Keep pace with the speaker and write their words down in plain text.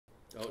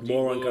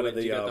More on kind of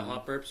do the... you got the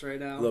hot burps right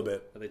now? A little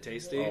bit. Are they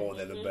tasty? Oh,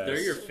 they're the best. They're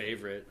your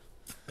favorite.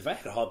 If I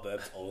had hot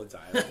burps all the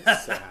time, I'd be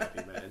so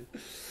happy, man.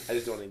 I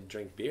just don't want to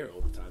drink beer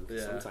all the time,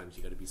 because sometimes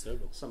you got to be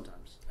sober.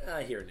 Sometimes.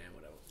 Here and there,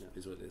 whatever. Yeah.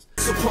 Is what it is.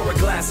 So pour a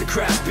glass of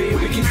craft beer,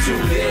 we can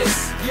do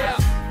this. Yeah.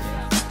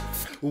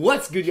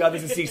 What's good, y'all?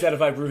 This is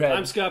C-Certified BrewHeads.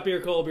 I'm Scott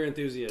Beer, Cold Beer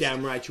Enthusiast.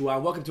 Damn right you are.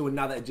 Welcome to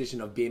another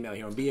edition of Beer Mail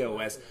here on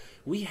BAOS.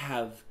 We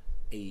have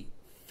a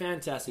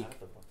fantastic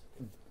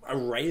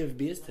array of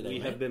beers today. We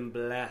have been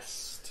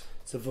blessed.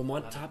 It's a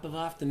Vermont type of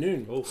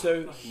afternoon. Oh,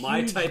 so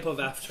my type of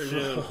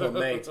afternoon. Oh,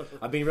 mate.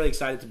 I've been really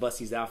excited to bust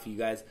these out for you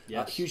guys.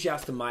 Yes. Huge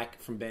shouts to Mike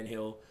from Ben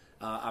Hill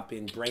up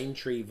in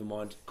Braintree,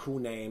 Vermont. Cool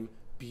name.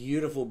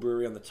 Beautiful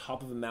brewery on the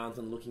top of a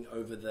mountain looking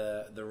over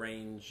the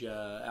range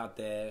out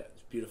there.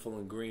 It's beautiful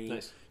and green.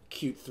 Nice.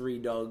 Cute 3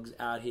 dogs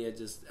out here,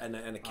 just and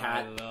a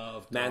cat. I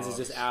love Mans is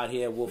dogs. just out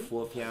here, woof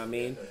woof, you know what I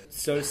mean?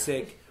 So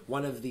sick.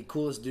 One of the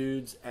coolest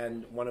dudes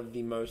and one of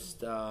the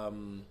most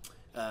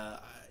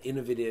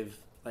innovative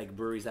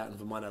breweries out in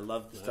Vermont. I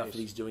love the stuff that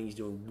he's doing. He's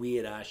doing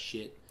weird ass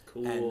shit.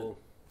 Cool. And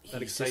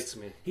That excites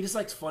me. He just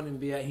likes fun and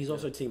beer. He's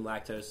also Team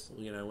Lactose.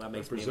 You know, that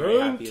makes me Represent. very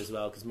happy as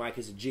well because Mike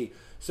is a G.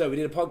 So we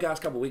did a podcast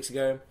a couple of weeks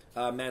ago.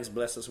 Mans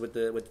blessed us with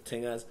the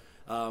tingers.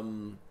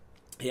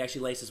 He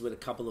actually laced us with a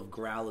couple of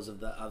growlers of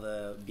the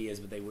other beers,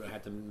 but they would have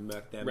had to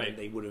murk them. Right. And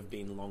they would have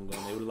been longer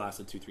and they would have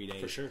lasted 2-3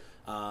 days. For sure.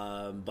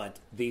 But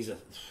these are,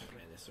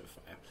 man, they're so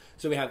fire.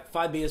 So we have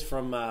 5 beers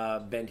from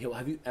Ben Hill.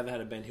 Have you ever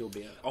had a Ben Hill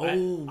beer?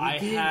 Oh, I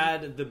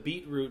had the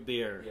beetroot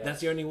beer. Yeah.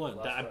 That's the only one.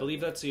 I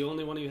believe that's the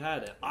only one you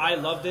had. I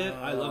loved it.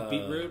 I love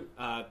beetroot.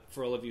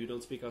 For all of you who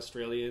don't speak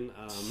Australian,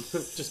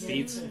 just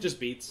beets. Just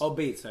beets. Oh,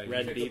 beets. Sorry.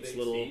 Red beets,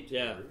 little,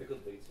 yeah.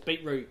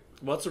 Beetroot.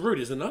 Well, it's a root,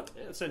 is it not?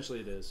 Yeah,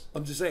 essentially it is.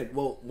 I'm just saying.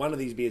 Well, one of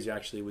these beers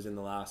actually was in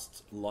the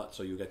last lot,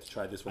 so you get to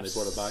try this when they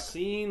brought it back. I've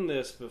seen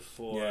this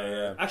before.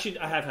 Yeah. Actually,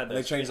 I have had this.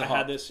 They changed the I hop.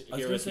 had this I was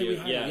here gonna with say you. we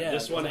had it, yeah.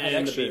 This one It had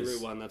and the extras.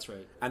 beetroot one. That's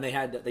right. And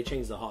they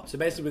changed the hop. So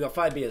basically, we got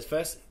 5 beers.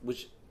 First,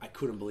 which I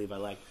couldn't believe I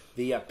liked,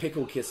 the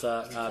Pickle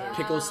Kisser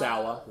Pickle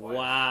Sour.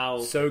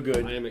 Wow. So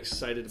good. I am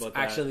excited about that.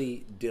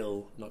 Actually,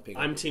 dill, not pickle.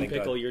 I'm Team Thank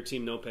Pickle. God. You're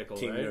Team No Pickle,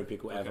 Team right? no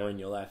pickle ever Okay. in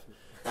your life.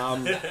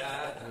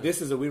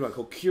 This is a weird one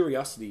called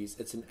Curiosities.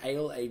 It's an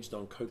ale aged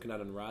on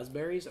coconut and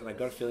raspberries, and I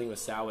got a feeling it was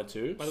sour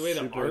too. By the way, the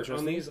Super art on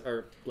interesting. these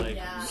are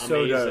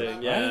So amazing.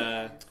 dope,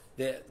 Yeah.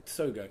 They're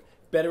so good.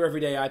 Better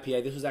Everyday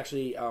IPA. This was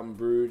actually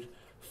brewed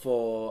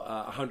for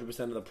 100%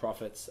 of the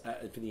profits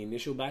for the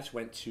initial batch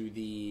went to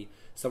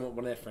one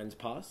of their friends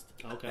passed.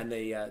 Okay. And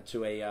they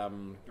to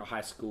a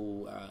high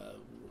school,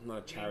 not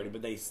a charity,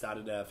 but they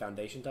started a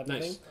foundation type of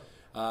Nice.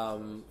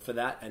 thing. For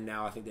that, and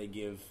now I think they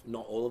give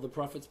not all of the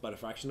profits, but a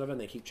fraction of it.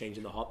 And they keep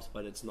changing the hops,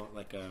 but it's not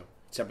like a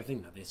separate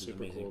thing. No, this is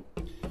Super amazing.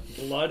 cool.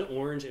 Blood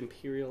Orange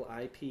Imperial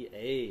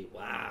IPA.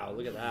 Wow,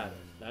 look at that.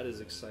 That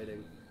is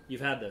exciting. You've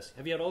had this.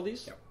 Have you had all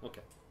these? Yep.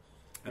 Okay.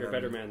 You're a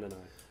better man than I.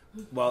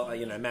 Well,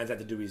 Man's had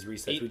to do his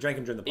research. We drank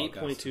him during the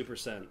podcast.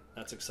 8.2%.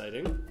 That's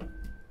exciting.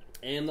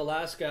 And the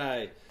last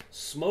guy,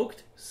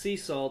 Smoked Sea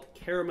Salt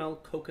Caramel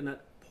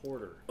Coconut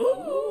Porter.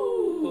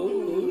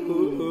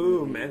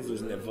 Ooh, Man's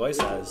losing their voice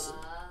eyes.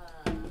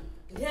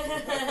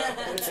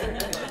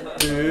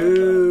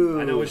 Ooh.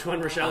 I know which one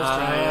Rochelle's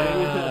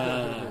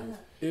trying.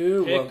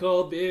 Ooh. Well,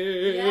 Pickle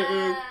beer.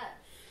 Yeah.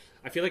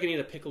 I feel like I need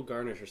a pickle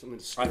garnish or something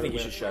to stir I think you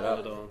with should shut a up.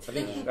 little.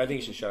 I think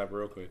you should shut up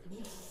real quick. I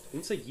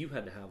didn't say you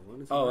had to have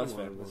one. Oh, that's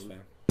fair. That's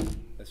fair.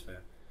 That's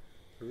fair.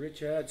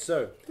 Richard,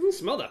 so Doesn't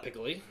smell that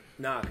pickly.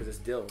 nah, because it's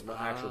dill, not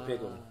actual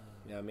pickle.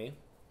 You know what I mean?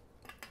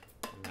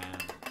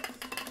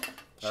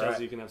 Shells,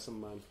 Alright. you can have some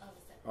of mine.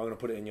 I'm gonna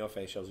put it in your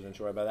face, Shells. Don't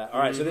you worry about that. All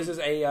right, so this is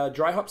a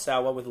dry hop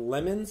sour with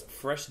lemons,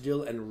 fresh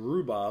dill, and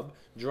rhubarb.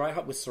 Dry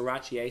hop with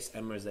sriracha ace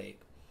and mosaic.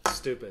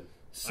 Stupid.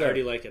 So- I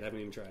already like it. I haven't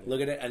even tried it.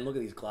 Look at it, and look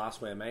at these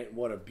glassware, mate.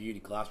 What a beauty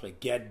glassware.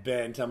 Get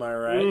bent, am I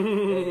right?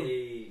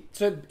 Hey.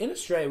 So in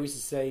Australia, we used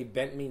to say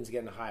bent means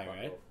getting high,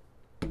 right?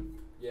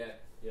 Yeah.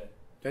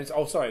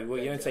 Oh, sorry. Well,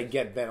 you don't say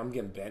get bent. I'm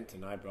getting bent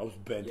tonight, bro. I was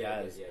bent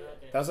as.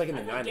 That was like in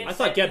the 90s. I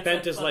thought get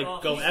bent is like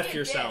go F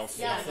yourself.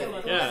 Yeah.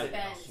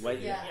 Why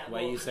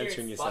are you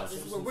censoring yourself?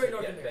 We're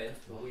not get bent.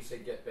 When we say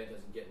get bent,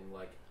 doesn't getting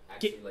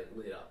actually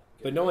lit up.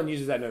 But no one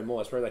uses that no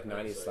more. It's probably like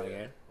 90s slang,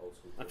 eh? Old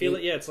school. I feel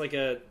like it's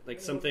like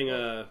something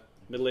a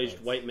middle-aged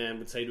white man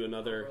would say to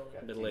another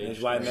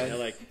middle-aged White man? They're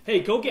like,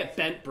 "Hey, go get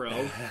bent,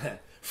 bro.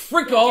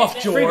 Frick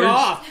off, George! Frick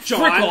off, John.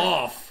 Frick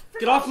off!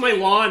 Get off my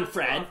lawn,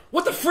 Fred."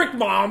 What the frick,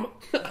 Mom?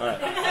 All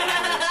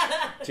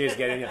right. Cheers,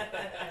 get in here.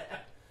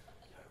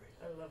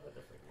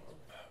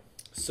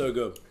 So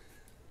good.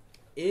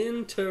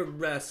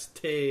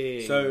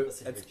 Interesting. So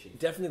it's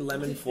definitely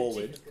lemon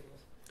forward.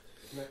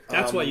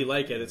 that's why you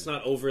like it. It's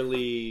not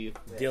overly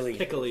Dilly.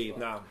 pickly.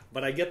 No.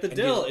 But I get the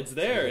dill. It's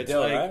there. It's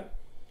Dill, like right?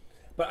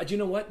 But do you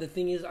know what? The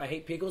thing is, I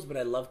hate pickles, but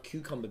I love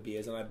cucumber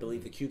beers, and I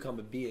believe the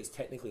cucumber beers,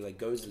 technically like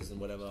Gozes and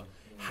whatever,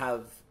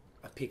 have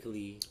a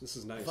pickly this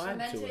is nice. vibe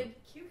to Fermented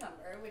it.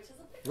 cucumber, which is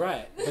a pickle.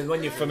 Right. And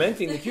when you're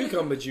fermenting the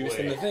cucumber juice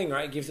and the thing,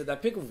 right, it gives it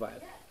that pickle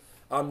vibe.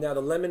 Now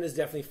the lemon is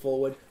definitely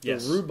forward.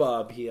 Yes. The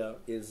rhubarb here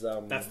is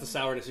That's the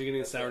sourness. You're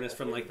getting the sourness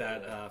from like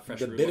that fresh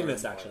the rhubarb.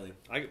 bitterness actually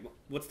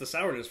What's the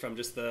sourness from?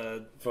 Just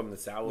the from the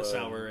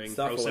souring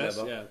stuff process.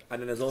 or whatever. Yeah.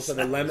 And then there's also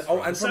the lemon.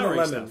 Oh, and from the souring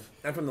lemon, stuff.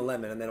 and from the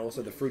lemon, and then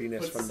also the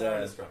fruitiness from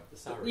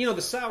the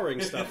the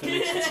souring stuff that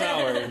makes it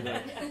sour. And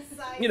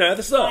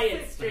the stuff.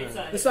 Science, straight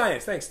science. The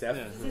science. Thanks, Steph.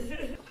 yeah.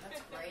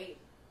 That's great.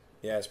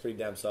 Yeah, it's pretty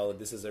damn solid.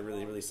 This is a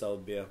really, really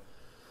solid beer.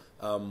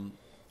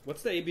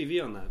 What's the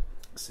ABV on that?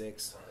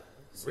 6.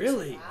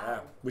 Really? Yeah.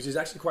 Which is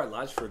actually quite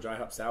large for a dry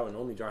hop sour.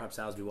 Normally dry hop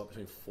sours do what,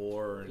 between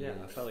 4 and Yeah,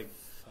 I felt like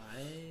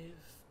 5?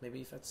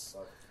 Maybe if that's...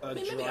 a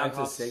maybe dry up to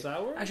hop 6.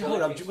 sour. Actually,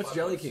 hold up. What's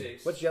Jelly King?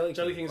 What's Jelly King?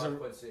 Jelly King's are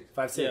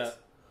 5, 6. Yeah.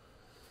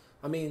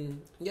 I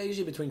mean, yeah,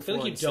 usually between I 4 feel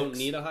like you and don't 6.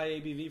 need a high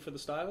ABV for the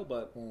style,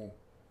 but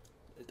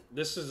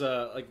this is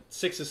like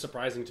 6 is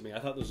surprising to me. I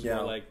thought this was Yeah.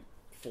 more like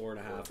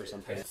 4.5 or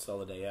something. It's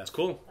solid day, yeah. It's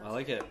cool. I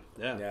like it.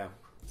 Yeah, Yeah.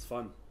 it's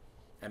fun.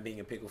 And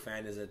being a pickle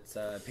fan, is it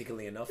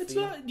pickly enough It's for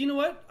you? not. You know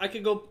what? I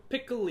could go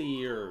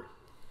picklier.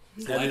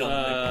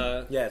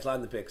 Yeah, it's light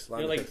in the picks. You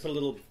know, like put a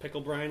little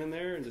pickle brine in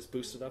there and just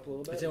boost it up a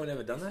little Has bit. anyone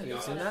ever done that? Have you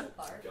ever seen that?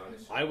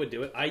 I would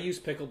do it. I use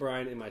pickle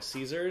brine in my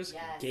Caesars.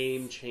 Yes.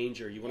 Game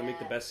changer. You want to make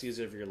the best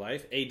Caesar of your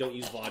life. Don't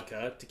use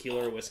vodka,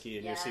 tequila, or whiskey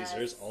in Yes. your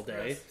Caesars all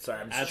day.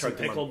 Sorry, I'm just Add some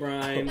choking pickle on-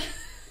 brine.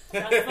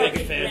 That's Make a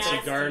fucking fancy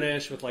nasty.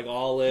 garnish with like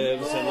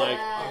olives and like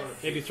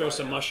Yes. maybe throw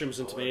some mushrooms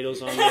and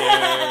tomatoes on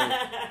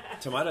there.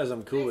 Tomatoes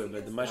I'm cool with,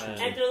 but the mushrooms...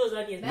 And throw those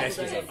onions. Mashed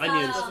Those potatoes.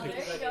 Onions.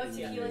 There you go,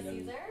 tequila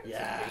Caesar.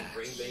 Yeah.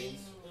 Green beans.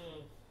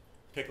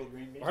 Pickled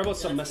green beans. Or how about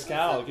some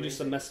mezcal? You could do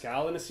some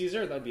mezcal in a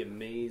Caesar. That'd be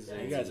amazing.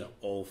 You guys are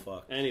all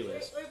fucked.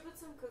 Anyways, Or put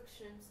some cooked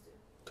shrimps too.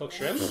 cooked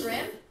shrimp.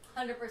 Shrimp?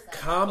 100%.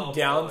 Calm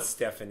down,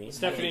 Stephanie.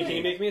 Stephanie, can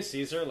you make me a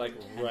Caesar like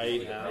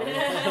right now?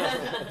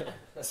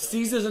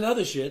 Caesars and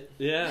other shit.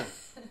 Yeah.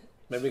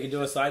 Maybe we can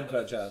do a side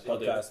podcast. I'll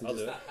do it. and I'll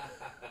do just- it.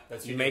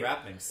 That's You your make- new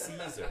rap name,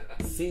 Caesar.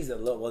 Caesar,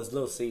 well, it's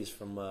Little C's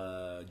from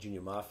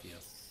Junior Mafia.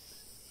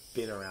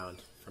 Been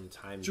around from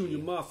time. Junior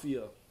being. Mafia.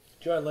 Do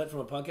you know what I learned from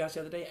a podcast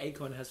the other day?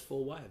 Akon has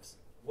 4 wives.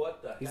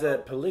 What the He's hell? a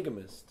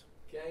polygamist.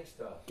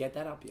 Gangster. Get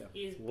that up, yeah.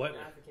 He's What- an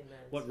African man.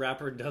 What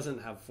rapper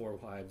doesn't have 4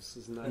 wives?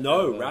 Isn't that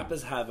No, kind of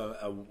rappers have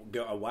a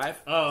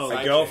wife, Oh, a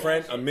side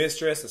girlfriend, a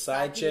mistress, a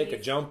side Side chick, a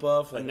piece. jump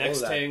off, a like, next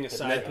all that. thing, a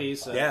side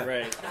piece. Yeah.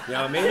 Right. You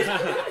know what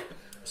I mean?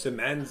 So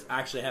Mans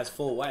actually has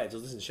 4 wives. I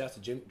was listening to shouts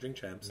to Drink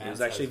Champs. And it was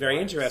Mans actually has very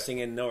wives. interesting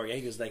in Noriega.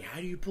 He was like, how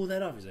do you pull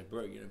that off? He's like,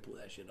 bro, you don't pull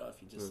that shit off.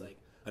 You just like...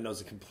 I know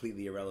it's a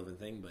completely irrelevant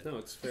thing, but No,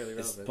 it's fairly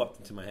it's relevant. popped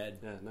into my head.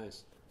 Yeah,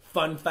 nice.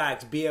 Fun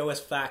facts, BAOS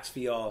facts for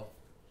y'all.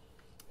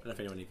 I don't know if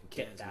anyone even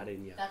cares. Get that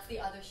in you. That's the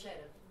other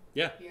shit.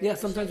 Yeah. Yeah,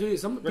 sometimes we do.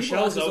 Some people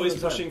Rochelle's ask us all always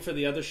the time. pushing for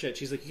the other shit.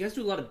 She's like, you guys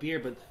do a lot of beer,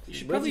 but you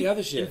should Where's probably the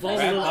other shit? involve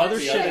a Ram little up other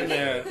the shit other in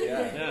there. shit.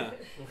 Yeah.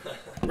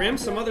 Ram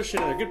some other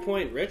shit in there. Good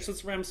point, Rich.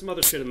 Let's ram some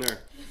other shit in there.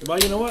 Well,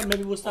 you know what?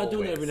 Maybe we'll start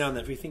doing it Always. every now and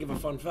then if we think of a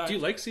fun fact. Do you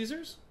like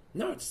Caesars?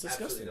 No, it's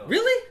disgusting. Absolutely not.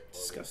 Really?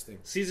 Disgusting.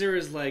 Caesar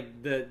is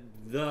like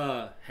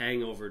the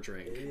hangover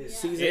drink.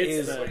 Caesar It's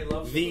is Everybody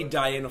loves the it.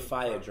 die in a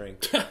fire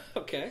drink.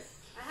 Okay.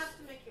 I have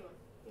to make you one.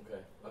 Okay.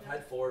 I've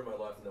had 4 in my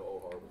life and they're all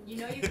horrible. You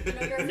know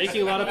you're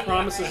Making a lot of right?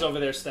 promises over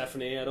there,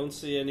 Stephanie. I don't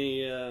see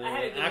any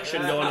had a good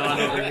action one. going on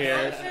over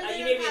here.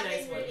 You gave me a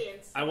nice one.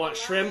 I want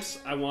shrimps.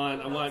 I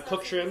want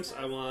cooked shrimps.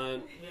 I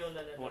want We don't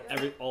know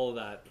that. all of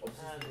that.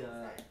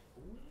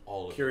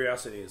 All of it.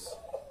 Curiosities.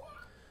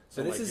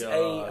 So Oh this my is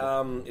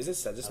God. is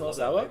this, does it I smell love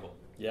that sour? label.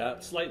 Yeah,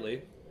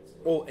 slightly.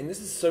 Oh, and this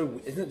is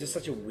so, isn't it just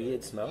such a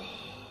weird smell?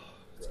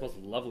 It smells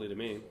lovely to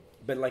me.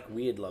 But like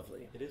weird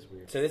lovely. It is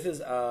weird. So this is,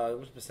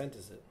 what percent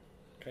is it?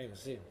 Can't even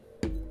see.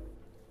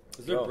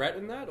 Is there Oh. Brett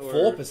in that? Or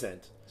 4%.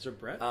 Is there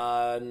Brett?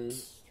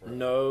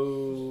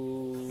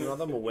 No, not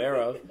that I'm aware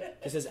of.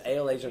 This is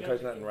ale aged on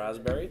coconut and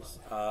raspberries.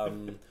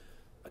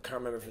 I can't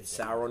remember if it's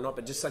sour or not,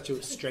 but just such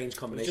a strange I was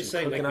combination. just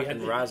saying, like, coconut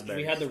and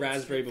raspberry. we had the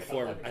raspberry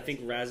before. I think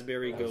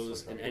raspberry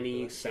goes in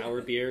any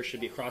sour beer. Should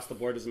be across the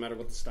board. Doesn't matter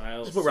what the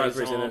style. Just put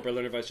raspberries in Saison, it.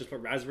 Berliner Weiss. Just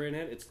put raspberry in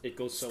it. It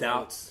goes so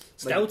Stouts.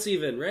 well. Stouts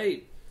even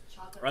right.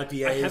 Chocolate.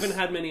 IPAs. I haven't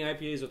had many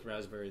IPAs with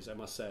raspberries. I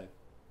must say.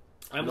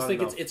 I almost Not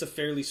think enough. it's a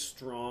fairly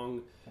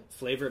strong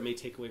flavor. It may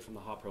take away from the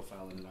hop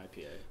profile in an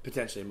IPA.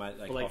 Potentially, might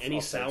like, But like off- any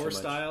offset too sour much.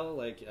 style,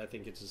 like I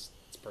think it's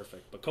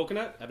perfect. But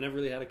coconut, I've never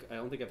really had. I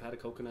don't think I've had a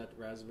coconut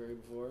raspberry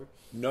before.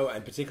 No,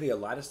 and particularly a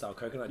lighter style.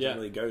 Coconut Yeah.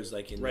 generally goes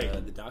like in Right.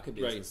 the darker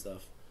beers Right. and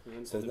stuff.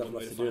 And So there's only nothing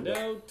one left way to do find but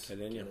out. get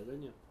it in you. Get it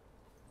in you.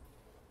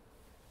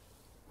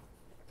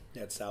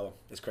 Yeah, it's sour.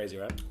 It's crazy,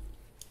 right?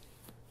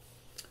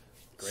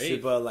 Great.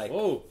 Super like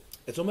Whoa.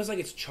 it's almost like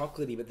it's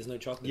chocolatey, but there's no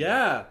chocolate. in it.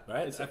 Yeah.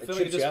 right. I It feel like you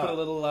trips just you put a out.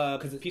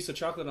 little piece of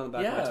chocolate on the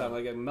back of Yeah. my tongue.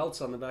 Like it melts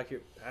on the back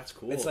here. That's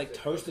cool. It's like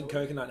toasted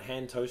coconut,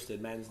 hand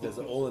toasted. Man does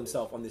it all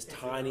himself on this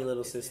tiny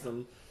little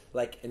system,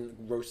 like and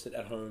roasted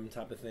at home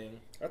type of thing.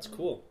 that's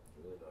cool.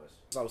 Really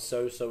nice. I was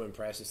so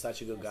impressed. He's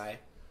such a good guy.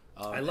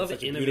 I and love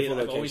such a innovative.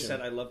 beautiful I've always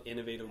location. said I love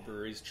innovative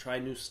breweries. Try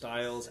new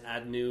styles,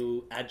 add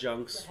new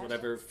adjuncts,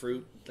 whatever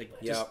fruit. Like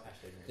Yeah, just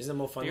isn't it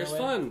more fun? beer's that way?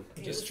 fun.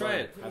 It's Just fun. try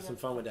it. Have some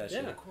fun with that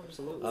Yeah, shit.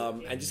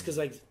 absolutely. And just because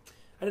like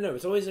I don't know.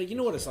 It's always like, you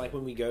know what it's like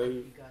when we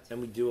go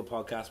and we do a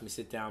podcast and we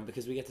sit down,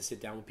 because we get to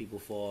sit down with people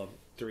for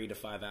 3 to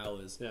 5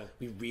 hours. Yeah.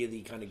 We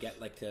really kind of get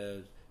like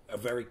a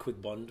very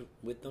quick bond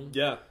with them.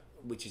 Yeah.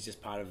 Which is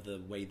just part of the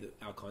way that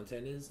our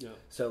content is. Yeah.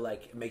 So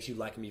like it makes you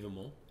like them even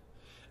more.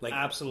 Like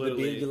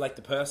Absolutely. you like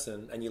the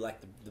person and you like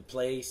the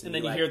place, And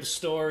then you like, hear the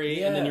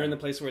story, and then you're in the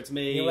place where it's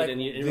made, You're like,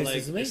 and you're this like,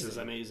 is this amazing. is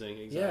amazing.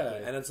 Exactly.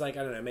 Yeah, and it's like,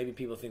 I don't know, maybe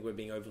people think we're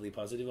being overly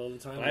positive all the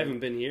time. But I haven't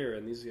been here,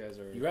 and these guys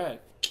are. You're right.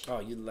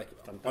 Oh, you like.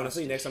 Fantastic.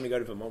 Honestly, next time we go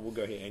to Vermont, we'll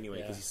go here anyway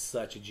Yeah. because he's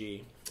such a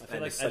G. I feel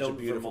and like it's I such a don't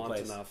beautiful Vermont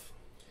place. enough.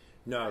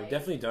 No,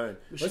 definitely don't.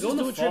 We should Let's go in just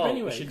the do a trip fall.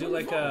 anyway. We should Go do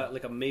in the fall.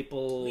 like a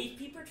maple. Leaf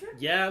peeper trip?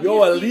 Yeah,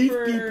 Yo, a leaf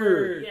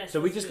peeper. Yes, So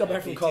we let's just do got that.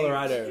 back from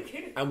Colorado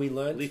and we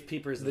learned Leaf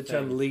peeper is the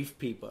term leaf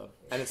peeper,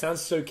 and it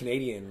sounds so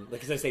Canadian.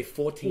 Like, they say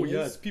 14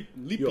 years.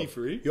 leaf Yo,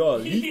 peeper. Eh? Yo,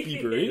 leaf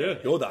peeper, eh? Yeah.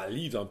 Yo, that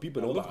leaves on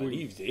people, all look that where-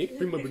 leaves, eh?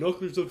 Bring my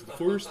binoculars up to the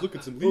forest. Look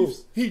at some Oh,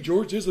 hey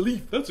George, there's a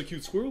leaf. That's a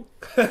cute squirrel.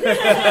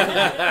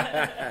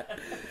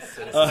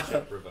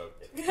 Citizenship revoked.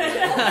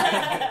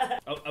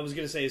 I was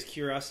gonna say, is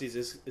CR-HAZY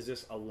is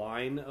this a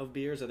line of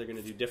beers? Are they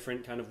gonna do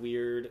different kind of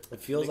weird? It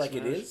feels mix like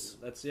it mash? is.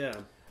 That's yeah.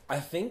 I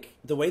think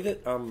the way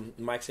that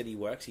Mike said he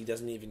works, he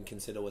doesn't even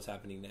consider what's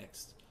happening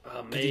next.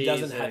 Because Amazing. he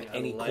doesn't have I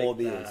any like core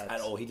beers that.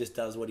 at all. He just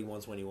does what he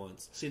wants when he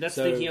wants. See, that's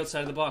So- thinking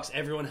outside of the box.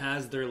 Everyone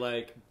has their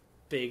like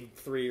big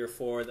 3 or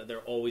 4 that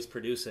they're always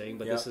producing,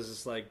 but Yep. this is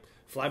just like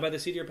fly by the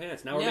seat of your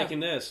pants. Now we're Yeah. making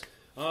this.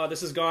 Oh,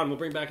 this is gone. We'll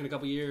bring back in a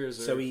couple years.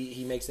 Or So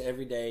he makes it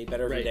every day,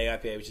 better every Right. day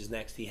IPA, which is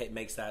next. He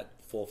makes that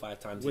 4 or 5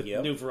 times with a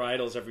year. new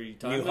varietals every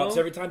time. New hops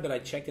though? every time, but I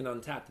checked in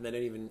Untapped,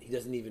 and he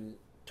doesn't even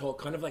talk.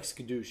 Kind of like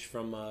Skadoosh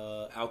from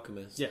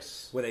Alchemist.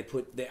 Yes. where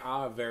there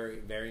are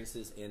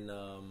variances in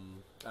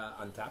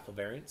Untapped or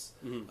variants,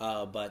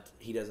 but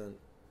he doesn't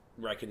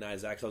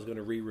recognize that. Because I was going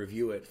to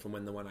re-review it from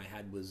when the one I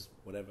had was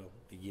whatever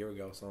a year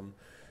ago or something.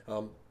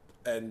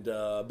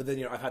 But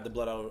then I've had the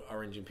Blood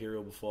Orange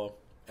Imperial before,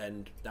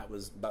 and that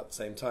was about the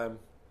same time.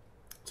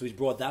 So he's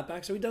brought that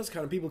back. So he does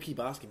kind of. People keep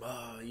asking,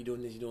 "Oh, are you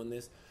doing this? You doing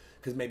this?"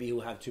 Because maybe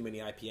he'll have too many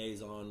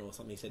IPAs on or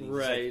something. He said he's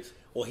just Right. like,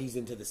 or he's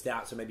into the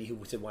stouts. So maybe he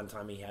said one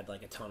time he had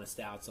like a ton of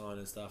stouts on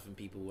and stuff, and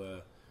people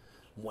were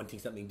wanting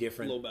something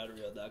different. Low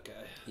battery on that guy.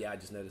 Yeah, I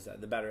just noticed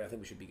that. The battery, I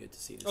think we should be good to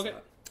see this Okay.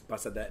 out.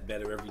 Bust at that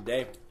better every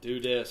day. Do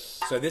this.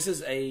 So this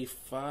is a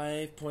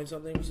 5 point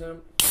something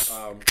percent.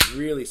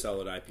 Really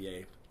solid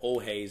IPA. All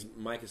haze.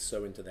 Mike is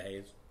so into the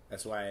haze.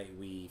 That's why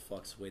we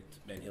fucks with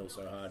Ben Hill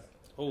so hard.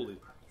 Holy,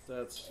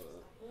 that's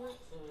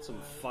some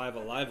 5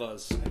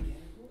 Alivas.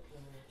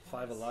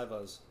 5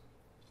 Alivas.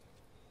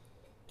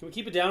 Can we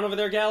keep it down over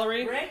there,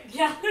 gallery? Right?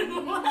 Yeah.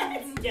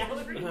 What?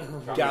 Gallery?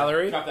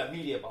 Gallery. Drop that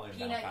media volume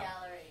down. Peanut pal.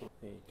 gallery.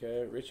 There you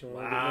go. Rich, you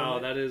wanna give Wow,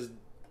 one? that is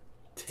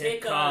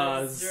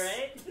Tickles, Tickles.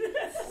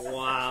 right?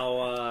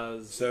 Wow.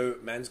 So,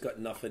 man's got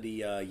enough of the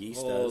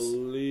yeasters.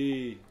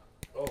 Holy.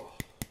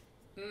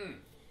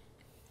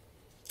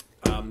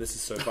 This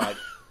is so bad.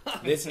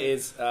 This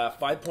is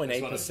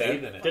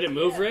 5.8%. Did it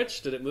move,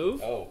 Rich? Did it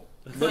move? Oh,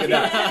 Look at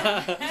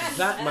that.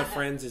 That, my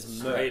friends, is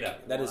Straight murk.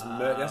 up. That is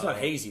murk. That's not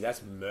hazy.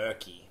 That's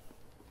murky.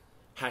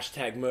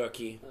 Hashtag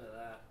murky. Look at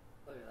that.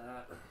 Look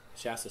at that.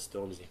 Shasta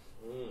Stormzy.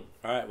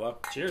 All right, well.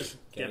 Cheers.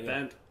 Get Get it.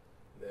 bent.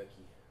 Murky.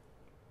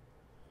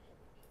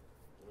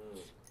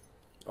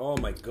 Oh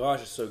my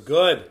gosh, it's so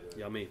good.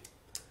 Yummy.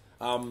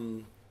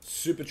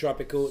 Super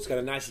tropical. It's got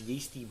a nice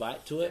yeasty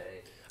bite to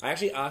it. I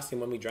actually asked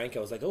him when we drank it.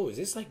 I was like, "Oh, is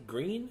this like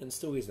green?" And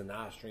still, he's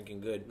nah, it's drinking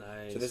good.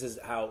 Nice. So this is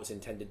how it's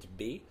intended to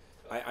be.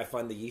 I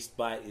find the yeast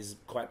bite is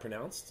quite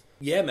pronounced.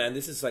 Yeah, man,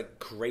 this is like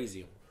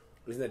crazy.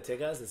 Isn't it,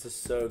 Tiggas? This is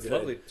so good.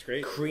 lovely. It's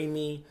great.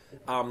 Creamy.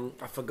 I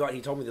forgot.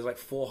 He told me there's like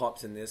 4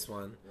 hops in this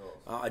one.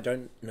 I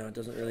don't know. It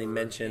doesn't really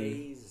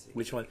mention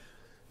which one.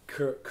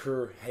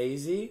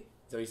 CR-HAZY? Is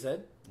that what he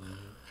said?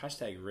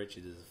 Hashtag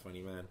Richard is a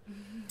funny man.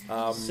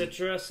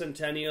 Citra,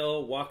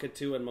 Centennial,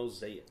 Wakatu, and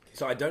Mosaic.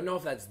 So I don't know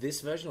if that's this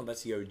version or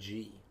that's the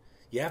OG.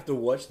 You have to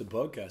watch the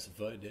podcast to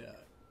find out.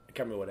 I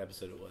can't remember what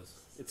episode it was.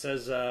 It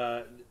says,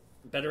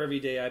 Better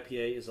Everyday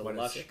IPA is a One of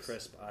lush, 6.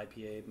 crisp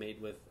IPA made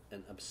with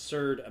an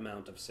absurd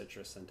amount of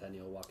citrus,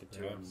 Centennial,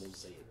 Wakatu, and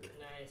Mosaic.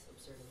 Nice,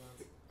 absurd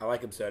amount. I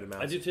like absurd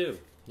amounts. I do too.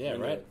 Yeah,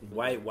 right.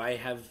 Why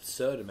have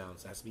absurd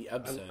amounts? It has to be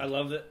absurd. I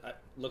love that. It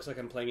looks like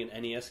I'm playing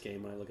an NES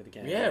game when I look at the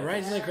can. Yeah, right.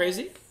 Isn't that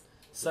crazy?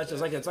 Such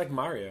as it's like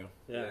Mario.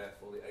 Yeah.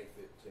 Fully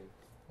 8-bit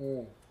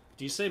too.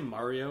 Do you say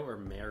Mario or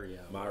Mario?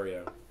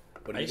 Mario.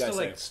 What do I you used to guys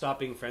like say? stop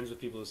being friends with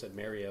people who said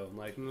Mario. I'm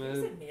like, You "Meh,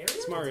 said Mario? it's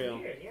That's Mario.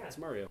 weird, yeah. It's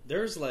Mario.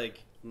 There's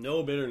like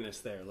no bitterness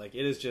there. Like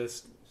it is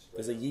just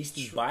There's a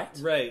yeasty bite,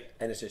 right.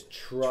 and it's just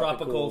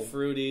Tropical,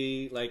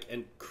 fruity, like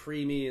and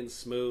creamy and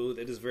smooth.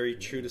 It is very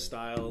true to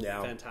style.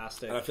 Yeah.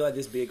 Fantastic. And I feel like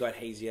this beer got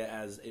hazier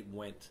as it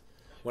went.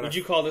 When Would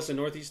you call this a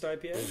Northeast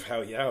IPA?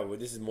 Hell yeah! Well,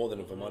 this is more than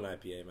a Vermont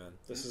IPA, man.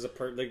 This is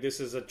this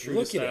is a true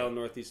Look to at style it.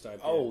 Northeast IPA.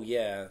 Oh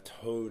yeah,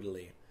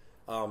 totally.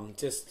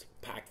 Just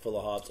packed full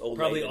of hops. All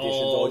Probably late editions,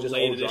 all or just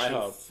late all dry edition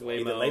hop.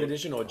 flame Either out. late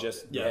edition or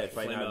just Yeah,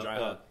 flame flame out out, dry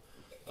yeah.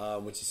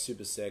 hop, which is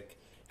super sick.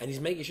 And he's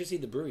making, you should see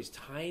the brewery's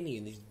tiny,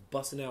 and he's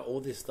busting out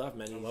all this stuff,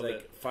 man. He's love like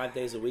it. 5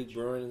 days a week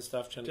brewing and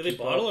stuff. Trying Do to they keep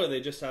bottle up. or they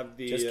just have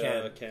the Just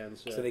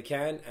cans? Yeah. So they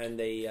can, and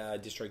they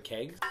distro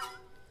kegs.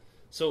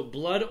 So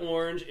Blood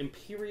Orange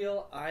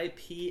Imperial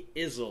IP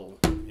Izzle,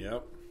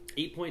 Yep.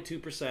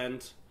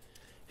 8.2%.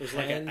 There's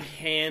like Hand- a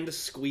hand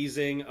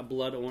squeezing a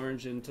blood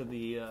orange into the.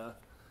 You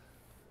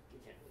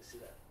can't really see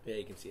that. Yeah,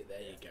 you can see it.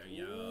 There you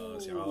go.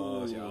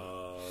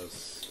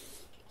 Yes.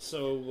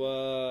 So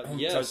So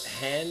yes, it's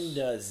hand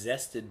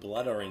zested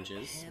blood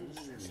oranges.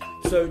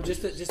 So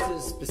just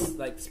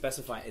to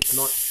specify, it's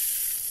not.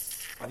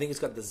 I think it's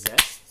got the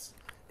zests.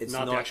 It's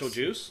not the actual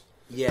juice.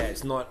 Yeah,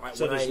 it's not.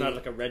 So there's not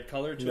like a red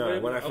color to it. No,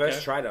 when I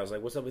first tried it, I was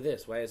like, "What's up with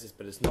this? Why is this?"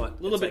 But it's not.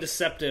 A little bit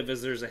deceptive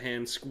as there's a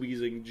hand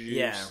squeezing juice.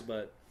 Yeah.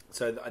 But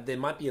So there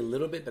might be a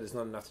little bit, but it's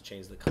not enough to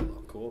change the color.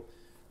 cool.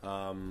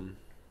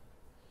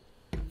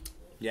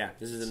 Yeah,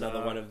 this is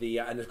another one of the,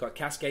 and it's got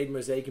Cascade,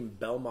 Mosaic, and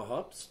Belma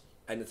hops,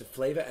 and it's a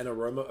flavor and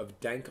aroma of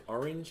dank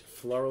orange,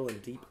 floral,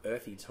 and deep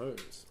earthy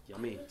tones.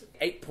 Yummy.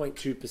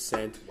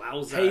 8.2%.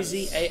 Wowzers.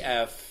 Hazy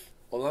AF.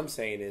 All I'm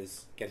saying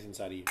is, get it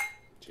inside of you.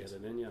 Get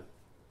it in ya.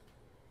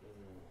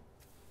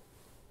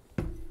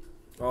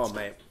 Oh,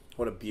 mate.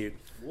 What a beaut.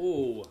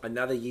 Whoa.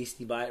 Another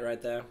yeasty bite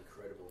right there.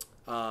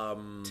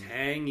 Incredible.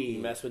 Tangy.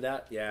 You mess with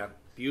that? Yeah.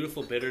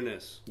 Beautiful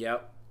bitterness.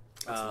 Yep.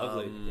 That's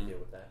lovely. They deal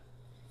with that.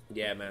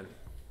 Yeah, man.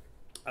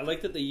 I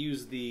like that they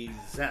use the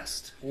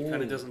zest. It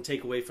kind of doesn't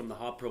take away from the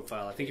hop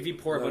profile. I think if you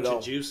pour a No, bunch no.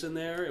 of juice in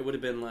there, it would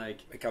have been like,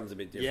 It comes a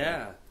bit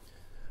different.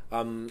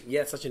 yeah.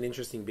 Yeah, it's such an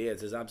interesting beer.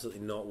 It's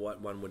absolutely not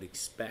what one would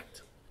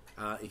expect.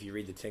 If you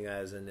read the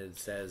tingers and it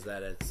says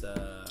that it's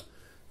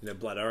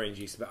blood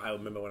orange. I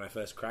remember when I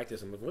first cracked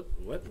this, I'm like,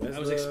 what? I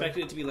was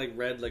expecting it to be like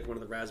red, like one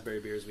of the raspberry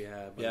beers we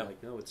have. But Yeah. I'm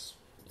like, no, it's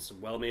a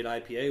well-made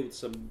IPA with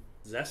some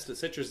zest,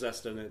 citrus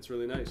zest in it. It's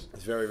really nice.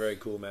 It's very, very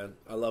cool, man.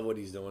 I love what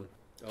he's doing.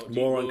 Oh,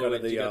 More on kind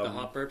of do you the, got the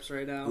hop burps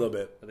right now? a little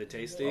bit. Are they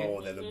tasty? Oh,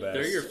 they're the best.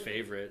 They're your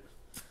favorite.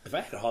 If I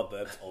had hot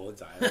burps all the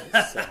time, I'd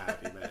be so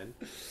happy, man.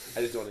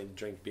 I just don't want to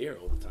drink beer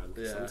all the time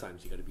because Yeah.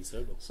 sometimes you got to be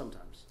sober.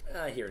 Sometimes.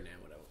 Here and there,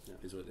 whatever.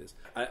 Is what it is.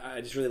 I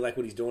just really like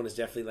what he's doing. It's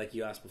definitely like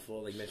you asked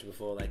before, like mentioned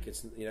before, like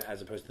it's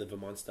as opposed to the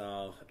Vermont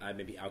style,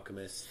 maybe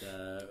Alchemist,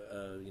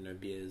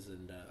 beers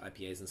and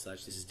IPAs and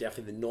such. This is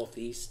definitely the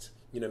Northeast,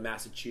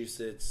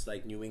 Massachusetts,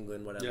 like New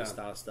England, whatever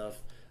style stuff.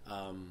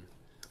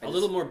 A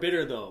little more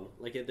bitter though.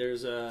 Like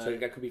there's a. So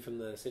that could be from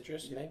the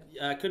citrus, you think?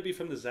 It could be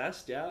from the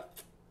zest, yeah.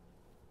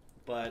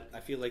 But I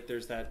feel like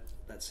there's that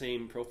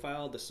same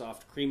profile, the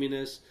soft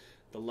creaminess,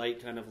 the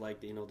light kind of like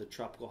the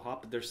tropical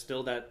hop. But there's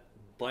still that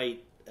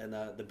bite and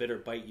the bitter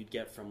bite you'd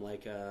get from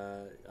like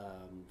a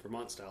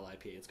Vermont style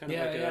IPA. It's kind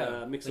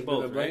of a mix of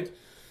both, right?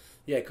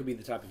 Yeah, it could be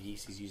the type of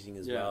yeast he's using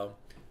as well.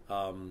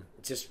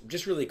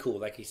 Just really cool.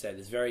 Like he said,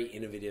 it's very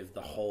innovative.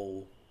 The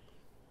whole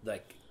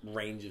like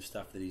range of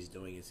stuff that he's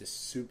doing is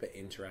just super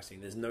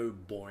interesting. There's no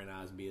boring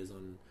ass beers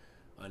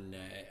on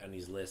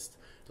his list.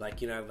 Like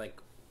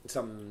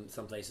some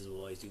places will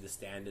always do the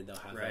standard. They'll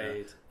have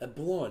a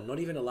blonde, not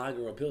even a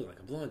lager or a pilsner, like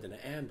a blonde and an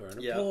amber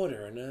and a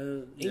porter and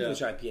a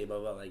English IPA. Blah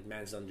blah. Like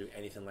Mans doesn't do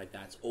anything like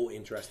that. It's all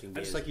interesting I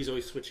beers. just like he's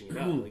always switching it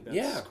up. Like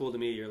that's cool to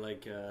me. You're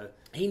like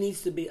he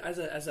needs to be as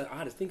an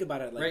artist. Think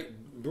about it. Like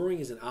brewing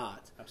is an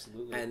art,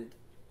 absolutely, and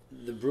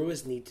the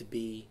brewers need to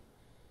be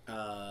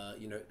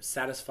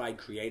satisfied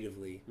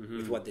creatively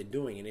with what they're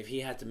doing. And if he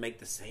had to make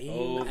the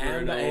same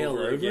amber ale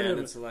over again,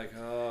 it's like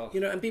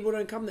and people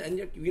don't come there.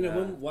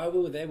 And while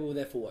we were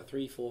there for what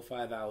 3, 4,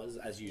 5 hours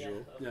as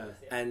usual. Yeah.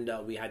 And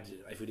we had to,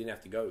 if we didn't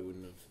have to go, we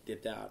wouldn't have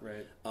dipped out.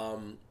 Right.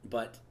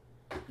 But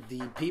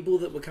the people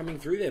that were coming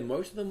through there,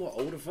 most of them were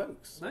older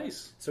folks.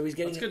 Nice. So he's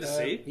getting that's good to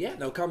see. Yeah,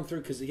 they'll come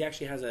through because he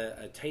actually has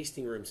a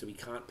tasting room, so he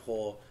can't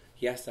pour.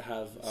 He has to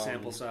have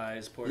sample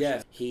size portion.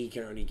 Yeah, he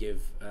can only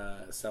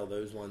sell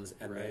those ones,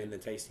 and they're in the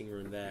tasting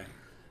room there,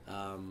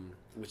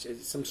 which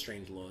is some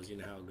strange laws. You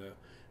know how it go.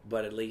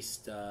 But at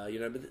least But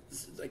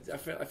like I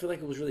feel like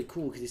it was really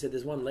cool because he said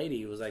there's one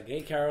lady who was like,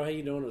 "Hey, Carol, how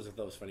you doing?" I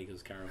thought it was funny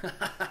because Carol,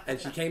 and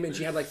she came in.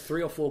 She had like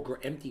 3 or 4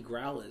 empty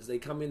growlers. They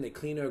come in, they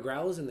clean her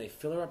growlers, and they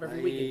fill her up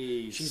every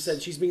week. And she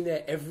said she's been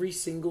there every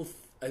single.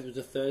 It was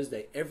a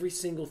Thursday. Every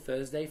single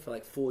Thursday for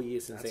like 4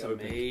 years since they opened.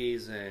 That's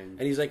amazing.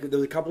 And he's like, there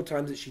were a couple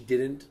times that she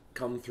didn't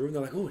come through, and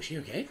they're like, "Oh, is she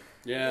okay?"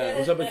 Yeah.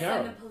 What's up with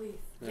Carol? The police.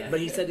 Yeah. But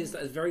he said it's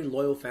a very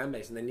loyal fan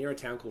base, and they're near a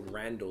town called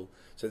Randall.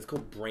 So it's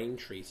called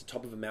Braintree. It's the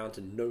top of a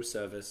mountain, no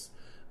service,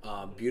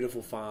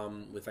 beautiful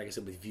farm with, like I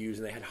said, with views.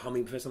 And they had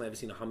first time I ever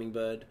seen a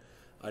hummingbird.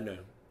 I know.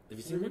 Have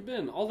you seen Where have you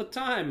one? been? All the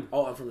time.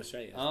 Oh, I'm from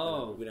Australia.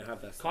 Oh. We don't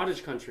have that stuff.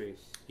 Cottage country.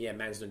 Yeah,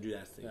 mans don't do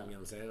that thing. You know what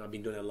I'm saying? I've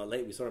been doing it a lot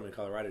lately. We saw them in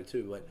Colorado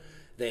too, but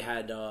they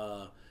had.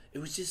 It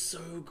was just so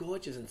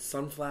gorgeous and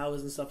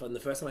sunflowers and stuff. And the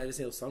first time I ever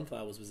seen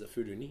sunflowers was at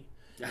Fuduni.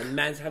 And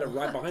Mans had it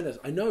right behind us.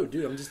 I know,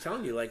 dude. I'm just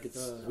telling you. Like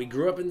we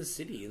grew up in the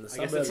city, in the I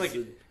guess suburbs.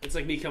 it's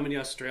like me coming to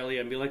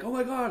Australia and be like, "Oh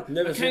my god,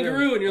 Never a seen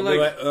kangaroo!" them. And you're I'll be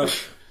like, Ugh.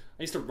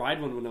 I used to ride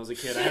one when I was a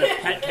kid. I had a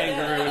pet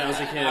kangaroo when I was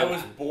a kid. I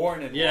was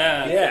born in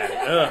Yeah.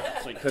 Yeah.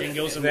 It's like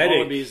dingoes and Pathetic.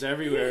 wallabies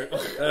everywhere.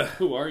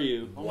 Who are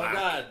you? one. Oh my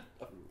god,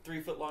 a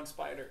 3-foot-long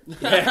spider.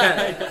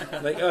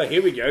 Like, oh,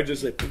 here we go.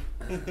 Just like,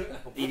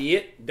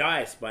 idiot,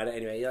 die, spider.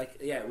 Anyway, like,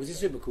 yeah, it was just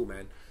super cool,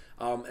 man.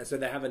 And so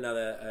they have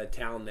another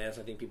town there,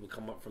 so I think people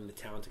come up from the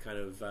town to kind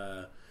of,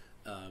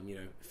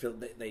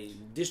 they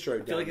distro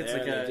down I feel like it's there.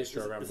 like they a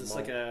distro around is this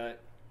Vermont. like a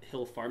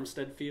Hill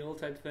Farmstead feel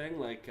type thing,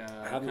 like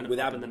haven't- kind of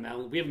without- up in the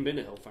mountain. We haven't been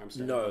to Hill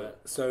Farmstead. No,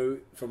 but so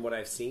from what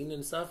I've seen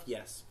and stuff,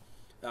 yes.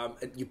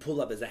 You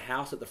pull up, there's a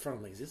house at the front.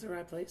 I'm like, is this the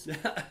right place?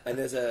 And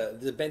there's a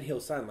Ben Hill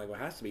sign. I'm like, well,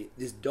 it has to be.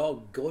 This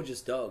dog,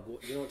 gorgeous dog.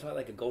 You know what I'm talking,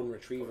 like a golden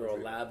retriever or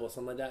lab or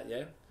something like that.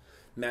 Yeah,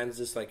 man's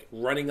just like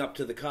running up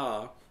to the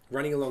car,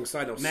 running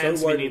alongside. I'm man's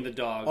so worried. meaning the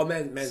dog. Oh,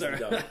 man's Sorry.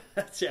 the dog.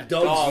 Yeah.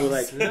 Dogs were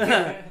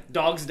like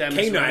Dogs them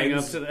running up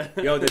canines. to the.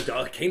 Yo, the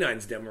dog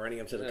canines them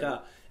running up to the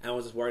car. And I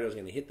was just worried I was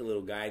going to hit the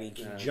little guy, and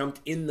he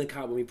jumped in the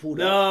car when we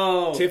pulled up.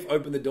 No, Tiff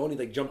opened the door and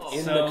he like jumped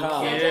in so the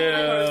car. cute.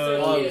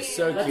 Oh, it was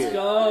so Let's cute.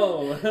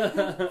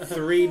 go.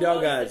 3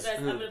 dog eyes.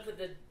 I'm gonna put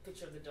the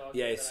picture of the dog.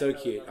 Yeah, it's so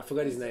cute. I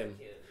forgot his name.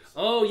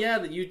 Oh yeah,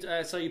 that you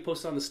I saw you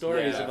post on the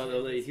stories Yeah. about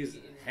the he's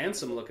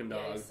handsome looking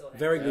dog.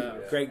 Very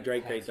good, Yeah.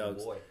 great Handsome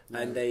dogs. boy.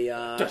 And they,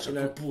 That's a you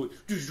know, good boy.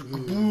 That's a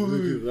good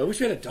boy. I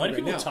wish we had a Why dog do right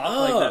people now.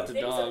 talk like that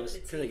to dogs?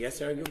 Because I guess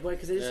they're a good boy.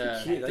 Because they're just Yeah.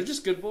 so cute. They're Like,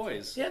 just good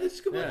boys. yeah, they're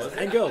just good boys.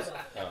 Yeah. And girls.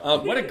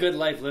 What a good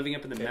life living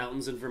up in the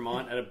mountains in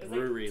Vermont at a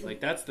brewery. Like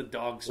that's the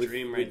dog's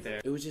dream right there.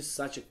 It was just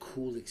such a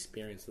cool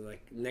experience.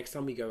 Like next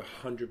time we go,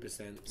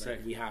 100%. Sick.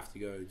 Like, we have to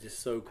go. Just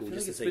so cool. I feel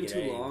like Just it's to been say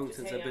too g'day. long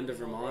since I've been to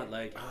Vermont.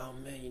 Like Oh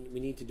man, we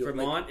need to do it.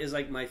 Vermont is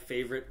like my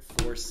favorite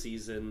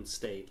 4-season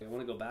state. I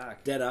want to go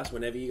back. Dead us.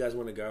 Whenever you guys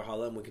want to go,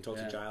 holla, and we can talk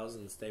Yeah. to Giles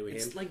and stay with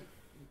It's him. like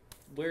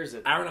where is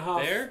it? Hour and a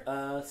half.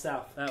 There?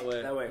 South. That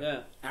way. That way.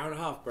 Yeah. Hour and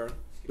a half, bro.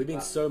 We've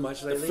been so much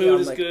The lately. food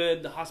I'm is like,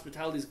 good. The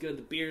hospitality's good.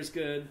 The beer's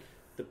good.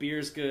 The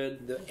beer's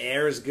good. The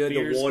air is good,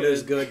 Beer's the water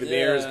is good. good, the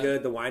beer is Yeah.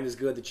 good, the wine is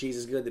good, the cheese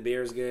is good, the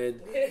beer is good,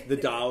 the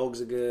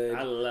dogs are good,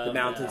 I love the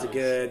mountains dogs. are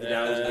good, the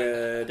dogs are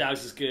good,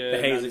 Dogs is good. The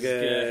haze mountains is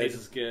good. Haze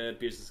is good.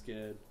 Beers is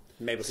good.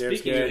 maple syrup's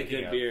Speaking good. of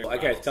good beer.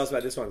 Okay, tell us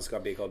about this one. It's got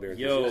to be called beer.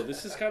 Yo,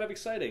 this is kind of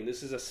exciting.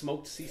 This is a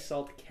smoked sea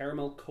salt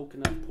caramel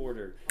coconut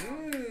porter.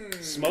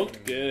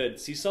 Smoked good,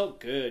 sea salt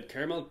good,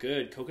 caramel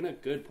good,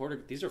 coconut good,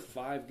 porter. These are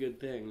 5 good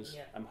things.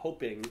 Yeah. I'm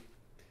hoping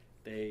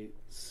they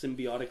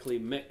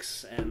symbiotically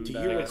mix. And Do you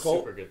Like a recall?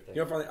 super good thing.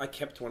 You know, funny, I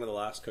kept one of the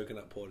last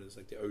coconut porters,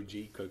 like the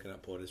OG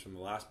coconut porters from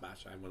the last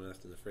batch. I had one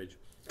left in the fridge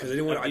because I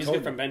didn't want. Are I these told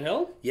good you. from Ben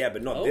Hill? Yeah,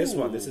 but not this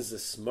one. Oh. This is a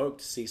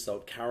smoked sea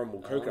salt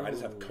caramel coconut. I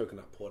just have Oh.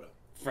 coconut porter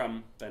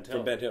From Ben Hill.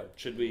 from Ben Hill.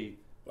 Should we?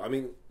 I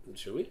mean,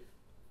 should we?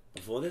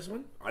 Before this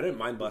one? I don't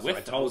mind busting. With? I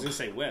I was told gonna you.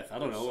 say with. I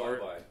don't know.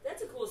 Or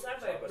That's a cool sci-fi.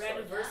 Side by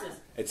Random side. verses.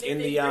 It's Big in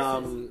Big the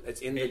Verses.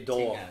 it's in the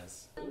door.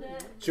 Has.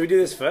 Should we do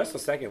this first or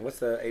second? What's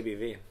the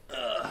ABV?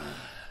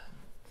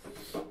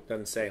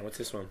 Doesn't say. What's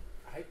this one?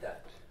 I hate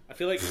that. I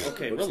feel like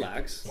okay,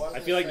 relax. I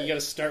feel like you got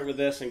to start with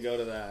this and go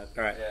to that.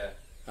 All right. Yeah.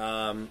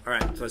 All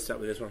right. So let's start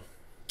with this one.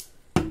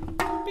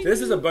 So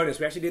this is a bonus.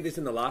 We actually did this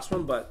in the last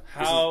one, but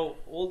this is How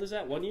old is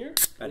that? 1 year?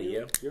 about a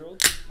year. Year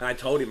old? And I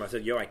told him, I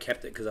said, "Yo, I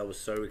kept it because I was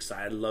so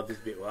excited. I love this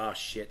bit. Oh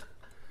shit,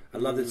 I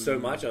loved it so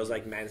much. I was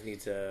like, man's need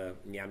to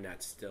yam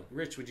that still."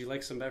 Rich, would you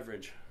like some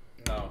beverage?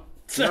 No.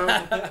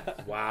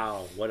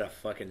 Wow, what a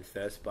fucking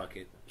thirst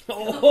bucket.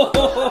 Listen,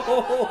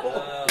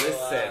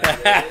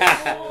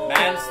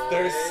 man's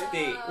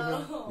thirsty.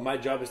 My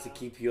job is to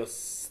keep your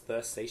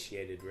thirst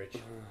satiated, Rich.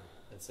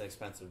 It's an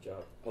expensive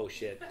job. Oh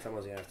shit,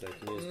 someone's gonna have to.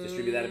 Can you just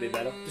distribute that a bit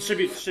better?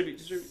 Distribute.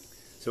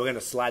 So we're gonna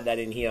slide that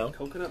in here.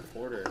 Coconut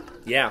porter.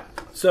 Yeah.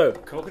 So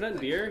Coconut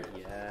beer?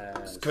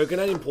 Yes.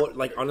 coconut import.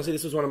 Like honestly,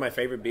 this was one of my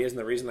favorite beers, and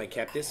the reason I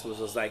kept this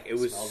was like it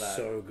was Smell that.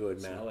 so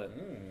good, man. Smell it.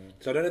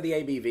 So I don't know the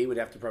ABV. Would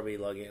have to probably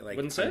log it. Like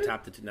Wouldn't say?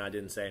 untap it. No, I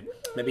didn't say.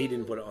 Maybe he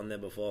didn't put it on there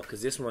before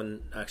because this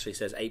one actually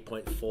says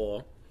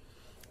 8.4.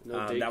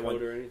 No date that code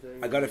one- or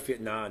anything? I got to fit.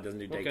 Nah, it doesn't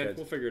do date Okay, codes.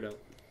 we'll figure it out.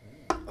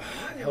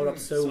 It held up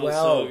so Smells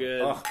well. so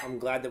good. Oh, I'm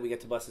glad that we get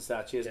to bust this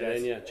out. Cheers, Yeah, guys.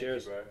 and yeah,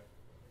 cheers. Bro.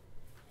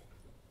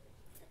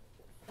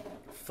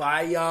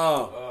 Fire!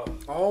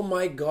 Oh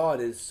my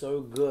god, it's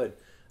so good.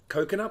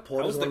 Coconut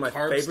porter How is is one of the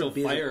my carb favorite still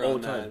beers fire of all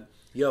on time. that?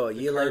 Yo, a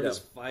year Carb later, is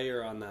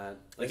fire on that.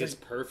 Like Is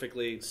it's it?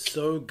 perfectly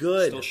so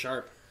good. still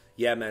sharp.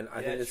 Yeah, man. I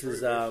Yeah, think this true,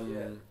 is yeah.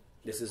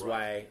 this is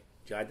why.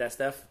 Do you like that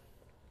stuff?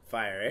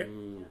 Fire, eh?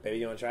 Baby,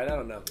 you want to try that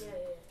or no?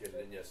 Get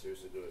it in, yeah,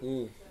 seriously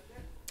good.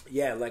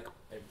 Yeah, like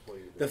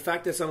the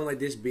fact that something like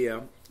this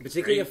beer,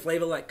 particularly a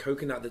flavor like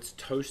coconut that's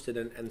toasted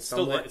and Still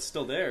somewhat there, it's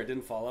still there. It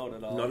didn't fall out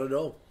at all. not at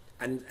all.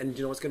 And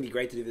you know what's gonna be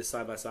great to do this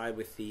side by side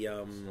with the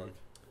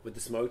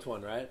smoked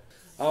one, right?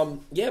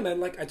 Yeah, man.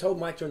 Like I told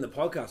Mike during the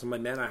podcast, I'm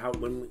like, man,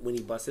 when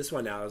he bust this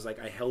one out, I was like,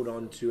 I held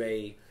on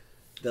to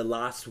the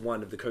last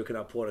one of the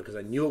coconut porter because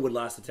I knew it would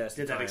last the test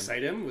Did of that time.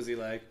 excite him? Was he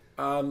like,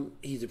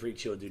 He's a pretty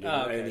chill dude. Oh,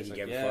 I okay. don't think It's he like,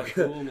 gave yeah, a fuck.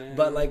 cool, man.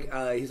 But like,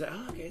 he's like,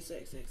 oh, okay,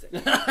 sick.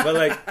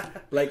 But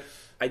like,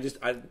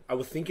 I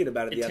was thinking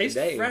about it the it other tastes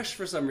day. fresh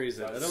for some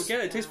reason? I don't get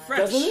it. It tastes fresh.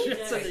 Doesn't it?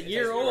 It's like a It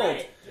year tastes old.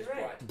 right. It's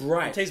right.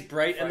 bright. It tastes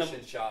bright, and Fresh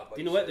and sharp. Like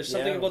you know what? There's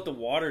something Yeah. about the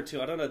water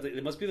too. I don't know.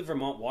 It must be the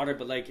Vermont water,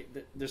 but like,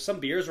 there's some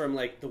beers where I'm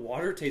like, the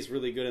water tastes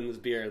really good in this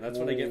beer. That's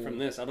what I get from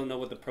this. I don't know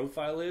what the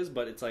profile is,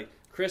 but it's like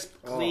crisp,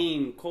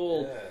 clean,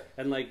 cold, Yeah.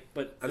 and like,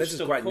 but And there's this is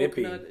still quite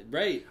nippy. coconut.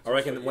 Right? I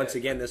reckon So, once yeah.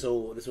 again this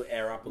will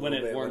air up a When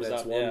little it bit warms when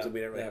it's up, warm, yeah. so we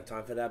don't really Yeah. have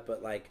time for that.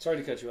 But like, Sorry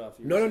to cut you off.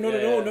 no,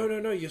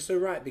 Yeah. you're so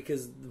right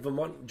because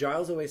Vermont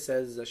Giles always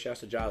says,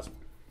 shouts to Giles.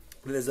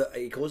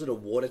 He calls it a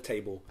water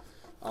table,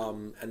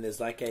 and there's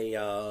like a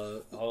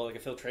Oh, like a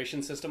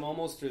filtration system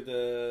almost through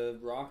the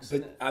rocks. but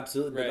in it?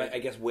 absolutely, but Right. like, I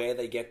guess where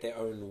they get their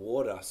own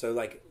water. So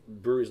like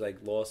breweries like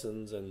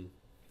Lawson's and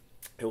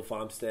Hill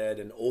Farmstead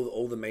and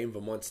all the main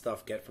Vermont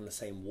stuff get from the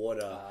same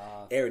water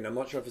area. And I'm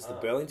not sure if it's the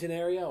Burlington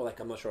area or like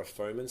I'm not sure if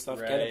Foam and stuff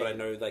get it, but I Right.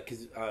 know like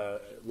because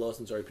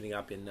Lawson's are opening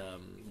up in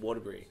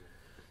Waterbury.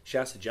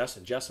 Shouts to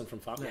Justin from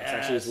Farmhouse.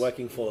 Actually, is Yes.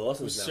 working for Who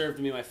Lawson's now. served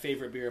me my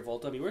favorite beer of all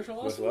time. He works for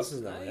Works for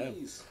Lawson's. Lawson's now, yeah.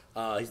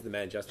 Nice. He's the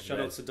man, Justin. Shout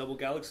man. out to Double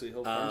Galaxy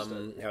Hill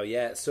Farmstead. Hell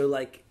yeah. So,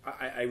 like,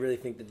 I really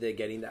think that they're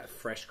getting that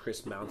fresh,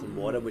 crisp mountain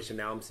water, which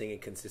now I'm seeing a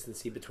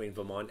consistency between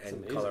Vermont and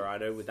amazing.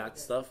 Colorado with that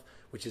stuff,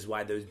 which is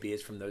why those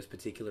beers from those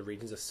particular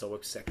regions are so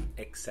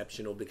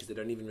exceptional because they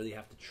don't even really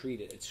have to treat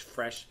it. It's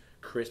fresh,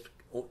 crisp,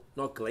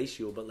 not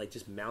glacial, but like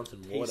just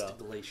mountain water. Taste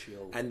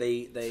glacial. And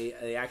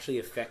they actually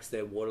affects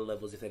their water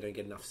levels if they don't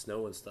get enough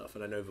snow and stuff.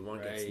 And I know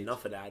Vermont gets Right.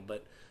 enough of that,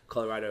 but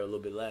Colorado a little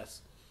bit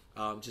less.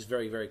 Just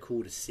very, very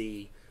cool to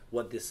see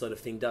what this sort of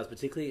thing does,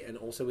 particularly and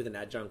also with an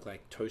adjunct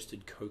like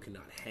toasted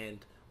coconut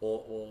hand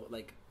or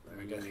like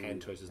I guess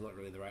hand toast is not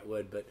really the right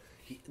word, but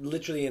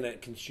literally in a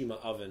consumer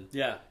oven.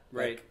 Yeah,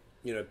 right. Like,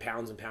 you know,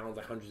 pounds and pounds,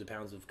 like hundreds of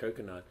pounds of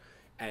coconut,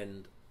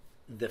 and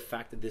the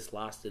fact that this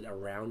lasted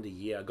around a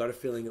year, I got a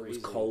feeling it was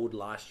Crazy. cold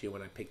last year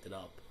when I picked it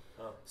up.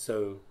 Oh.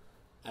 So,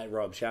 at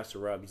Rob, shouts to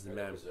Rob, he's the And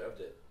they man.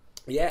 preserved it.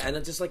 Yeah, and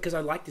it's just like because I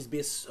like this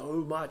beer so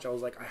much, I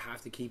was like, I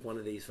have to keep one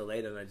of these for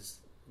later, and I just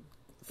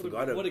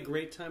forgot it. What a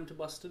great time to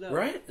bust it out.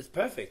 Right, it's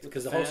perfect With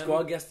because the the whole fam.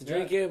 squad gets to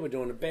drink Yeah. it. We're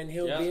doing a Ben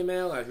Hill Yeah. beer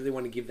mail. I really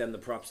want to give them the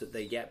props that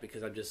they get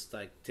because I'm just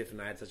like Tiff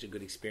and I had such a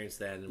good experience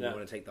there, and Yeah. we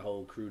want to take the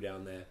whole crew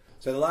down there.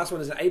 So the last one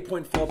is an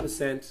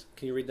 8.4%.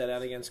 Can you read that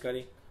out again,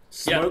 Scotty?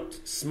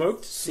 Smoked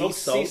Smoked sea sea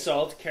salt,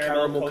 salt,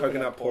 caramel,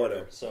 coconut porter.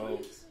 porter. So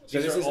So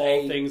these this are is all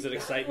a- things that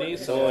excite me.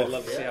 So Oh. I'd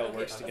love to see how it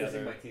works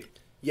together.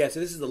 Yeah,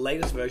 so this is the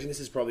latest version. This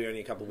is probably only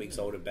a couple weeks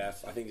old at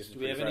best. I think this is Do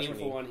we have pretty any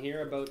fresh info when you- on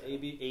here about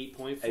AB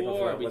 8.4?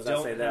 8.4, We what's that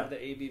say don't there? have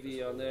the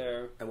ABV on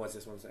there. And what's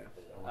this one say?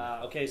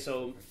 Okay,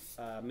 so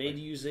made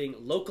using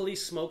locally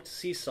smoked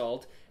sea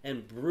salt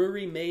and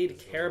brewery-made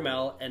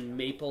caramel and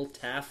maple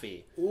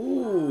taffy.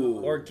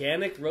 Ooh.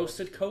 Organic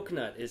roasted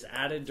coconut is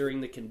added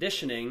during the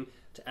conditioning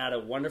to add a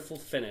wonderful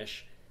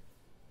finish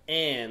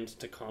and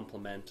to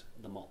complement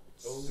the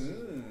malts.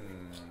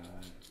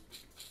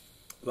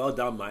 Well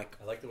done, Mike.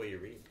 I like the way you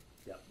read.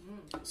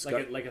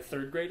 Like a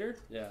third grader?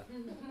 Yeah.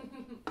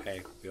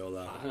 Hey, we all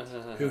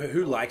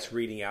who likes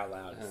reading out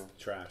loud? It's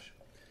trash.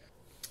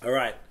 All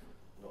right,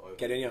 Not over.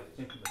 get in here.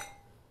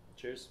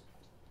 Cheers.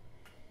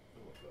 Oh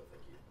my god,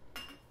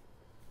 thank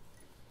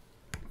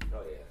you.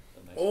 Oh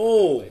yeah. A nice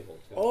Oh, label,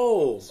 too.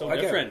 oh, So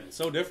okay. different.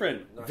 So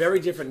different. Nice. Very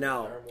different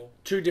now. Caramel.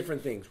 Two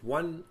different things.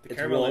 One, The it's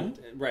caramel, warm.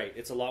 right?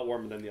 It's a lot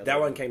warmer than the other. That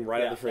one came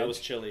right out yeah, of the fridge. That was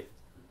chilly.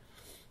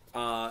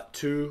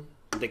 Two,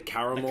 the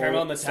caramel, The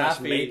caramel and the slash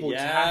taffy, maple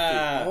yeah.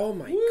 taffy. Oh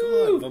my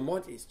Woo. god,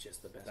 Vermont is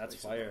just the best. That's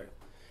place in the fire. world.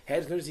 Hey, I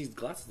just noticed these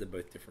glasses are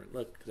both different.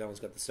 Look, because that one's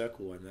got the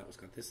circle one, that one's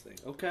got this thing.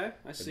 Okay,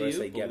 I see both you.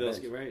 say Both get of those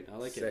both. get right. I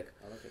like Sick. it.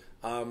 I like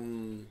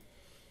it.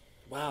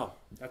 Wow,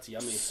 That's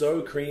yummy.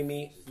 so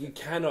creamy. You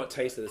cannot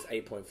taste it. It's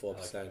 8.4%.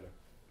 That's scary.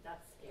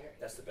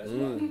 That's the best Mm.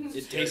 one.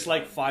 It tastes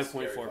like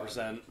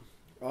 5.4%.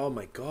 Oh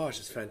my gosh,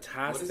 it's What is the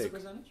fantastic.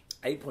 percentage?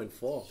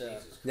 8.4. Yeah.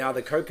 Now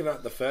the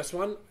coconut, the first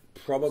one,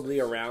 probably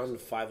around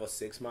 5 or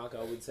 6 mark,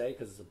 I would say,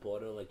 because it's a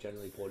porter. Like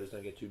generally, porters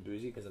don't get too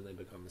boozy because then they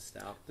become a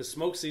stout. The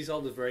smoked sea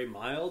salt is very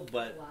mild,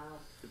 but Wow.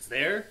 it's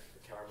there.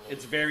 Caramel.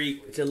 It's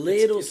very. It's a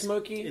little it's-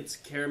 smoky. It's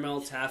caramel,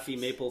 taffy,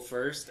 maple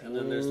first, and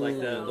then there's like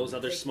those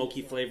other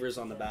smoky flavors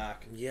on the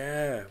back.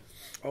 Yeah.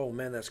 Oh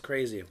man, that's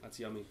crazy. That's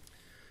yummy.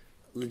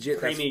 Legit.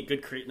 Creamy,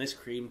 good cream, nice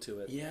cream to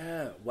it.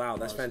 Yeah. Wow,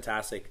 that's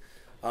fantastic.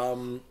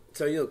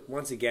 So you look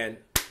once again,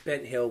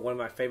 Bent Hill, one of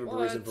my favorite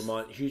breweries in What?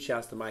 Vermont. Huge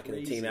shouts to Mike and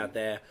the team Crazy. out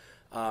there.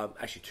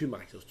 Actually, two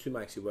Mikes. There was two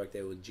Mikes who worked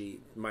there with G.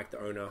 Mike the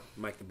owner,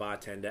 Mike the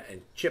bartender,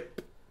 and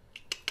Chip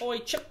Oi,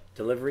 chip.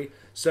 delivery.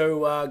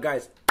 So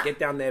guys, get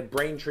down there,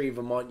 Braintree,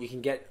 Vermont. You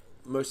can get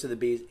most of the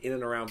beers in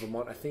and around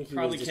Vermont. I think he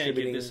Probably was can't get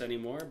distributing this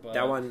anymore, but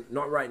that one.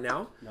 Not right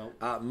now.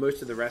 No.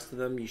 Most of the rest of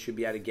them you should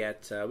be able to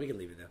get. We can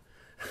leave it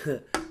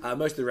there.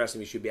 Most of the rest of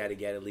them you should be able to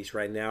get at least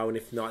right now, and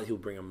if not, he'll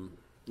bring them.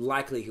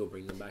 Likely, he'll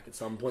bring them back at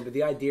some point. But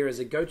the idea is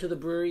to go to the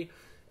brewery,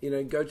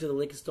 go to the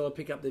liquor store,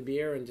 pick up the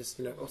beer, and just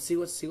see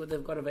what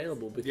they've got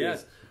available. Because Yeah.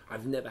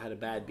 I've never had a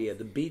bad beer.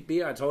 The Beat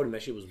beer, I told him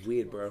that shit was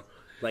weird, bro.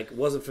 Like, it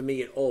wasn't for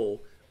me at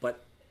all.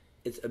 But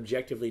it's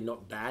objectively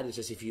not bad. It's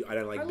just I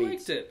don't like I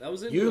beets. liked it. I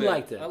was into You it.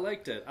 liked it. I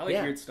liked it. I like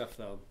Yeah. weird stuff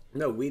though.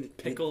 No, weed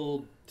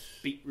Pickled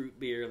beetroot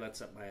beer.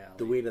 That's up my alley.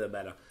 The weirder the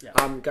better.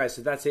 Yeah. Guys,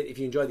 so that's it. If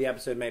you enjoyed the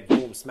episode, mate,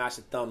 boom, smash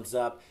the thumbs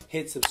up,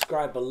 hit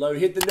subscribe below,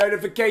 hit the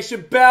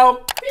notification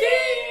bell,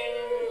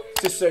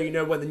 just so you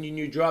know when the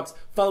new drops.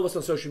 Follow us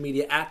on social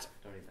media at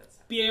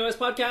BAOS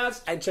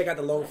Podcast. and check out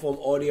the long form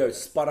audio.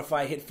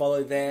 Spotify, hit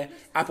follow there.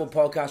 Apple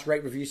Podcasts,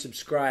 rate, review,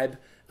 subscribe.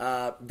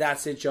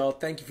 That's it, y'all.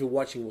 Thank you for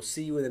watching. We'll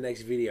see you in the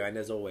next video. And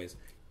as always,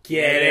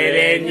 get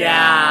it in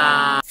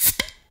ya!